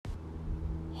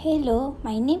Hello,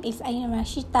 my name is Aina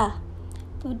Rashita.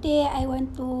 Today I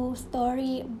want to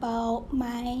story about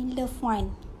my loved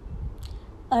one.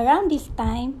 Around this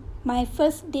time, my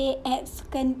first day at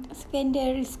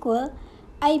secondary school,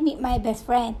 I meet my best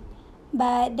friend.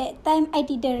 But that time I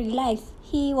didn't realize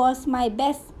he was my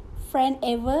best friend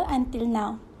ever until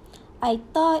now. I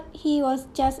thought he was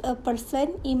just a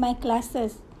person in my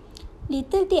classes.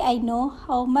 Little did I know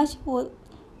how much would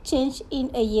change in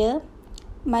a year.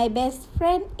 My best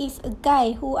friend is a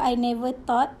guy who I never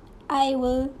thought I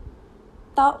will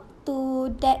talk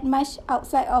to that much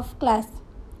outside of class.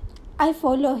 I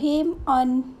follow him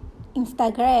on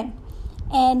Instagram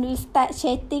and we start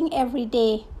chatting every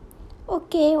day.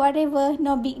 Okay, whatever,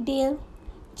 no big deal.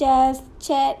 Just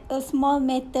chat a small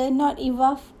matter, not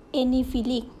involve any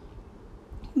feeling.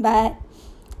 But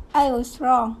I was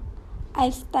wrong. I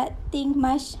start think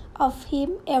much of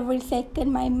him every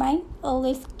second. My mind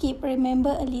always keep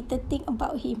remember a little thing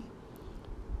about him.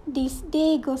 This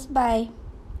day goes by.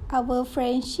 Our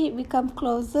friendship become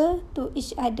closer to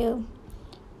each other.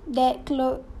 That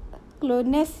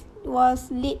closeness was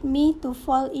lead me to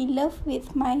fall in love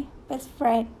with my best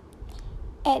friend.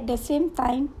 At the same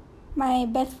time, my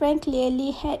best friend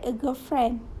clearly had a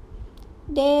girlfriend.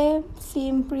 They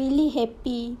seemed really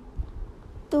happy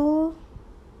too.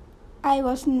 I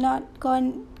was not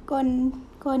gonna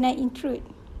intrude.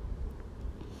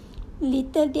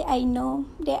 Little did I know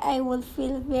that I would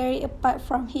feel very apart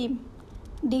from him.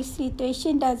 This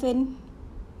situation doesn't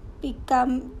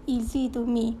become easy to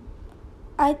me.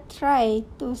 I try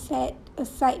to set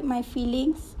aside my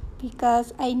feelings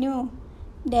because I know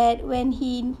that when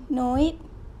he know it,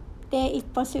 there is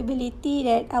possibility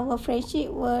that our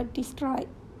friendship will destroyed.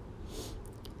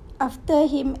 After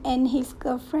him and his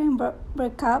girlfriend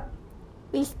broke up,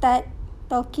 we start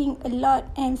talking a lot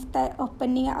and start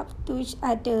opening up to each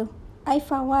other. I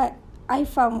found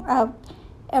out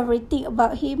everything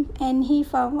about him and he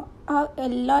found out a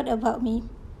lot about me.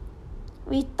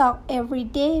 We talk every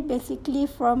day basically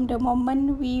from the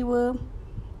moment we were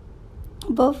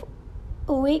both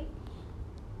awake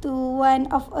to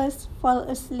one of us fall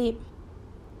asleep.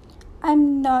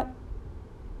 I'm not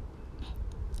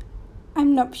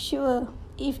sure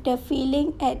if the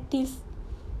feeling at this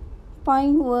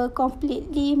point were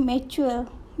completely mature,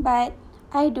 but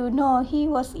I do know he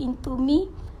was into me.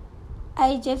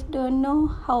 I just don't know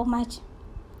how much.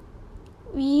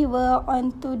 We were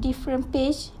on two different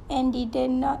pages and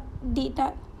did not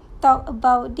talk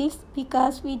about this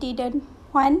because we didn't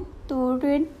want to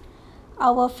ruin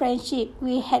our friendship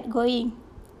we had going.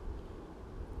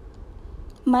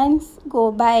 Months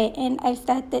go by and I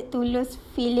started to lose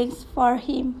feelings for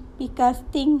him because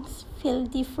things feel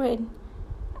different.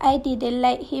 I didn't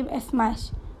like him as much.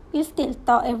 We still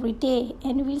talk every day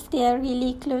and we still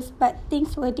really close, but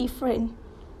things were different.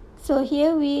 So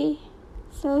here we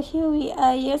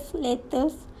are years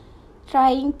later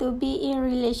trying to be in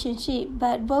relationship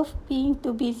but both being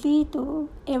too busy to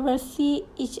ever see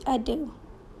each other.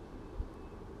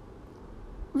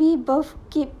 We both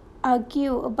keep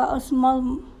argue about a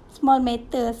small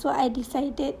matter, so I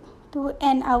decided to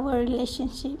end our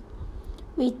relationship.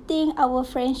 We think our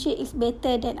friendship is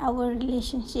better than our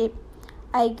relationship.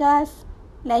 I guess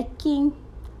liking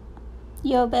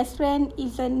your best friend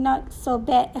is not so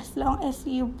bad as long as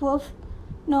you both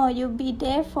know you'll be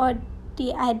there for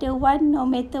the other one no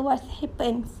matter what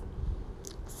happens.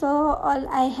 So all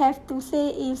I have to say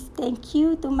is thank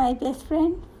you to my best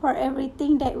friend for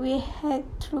everything that we had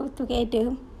through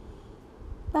together.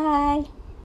 Bye.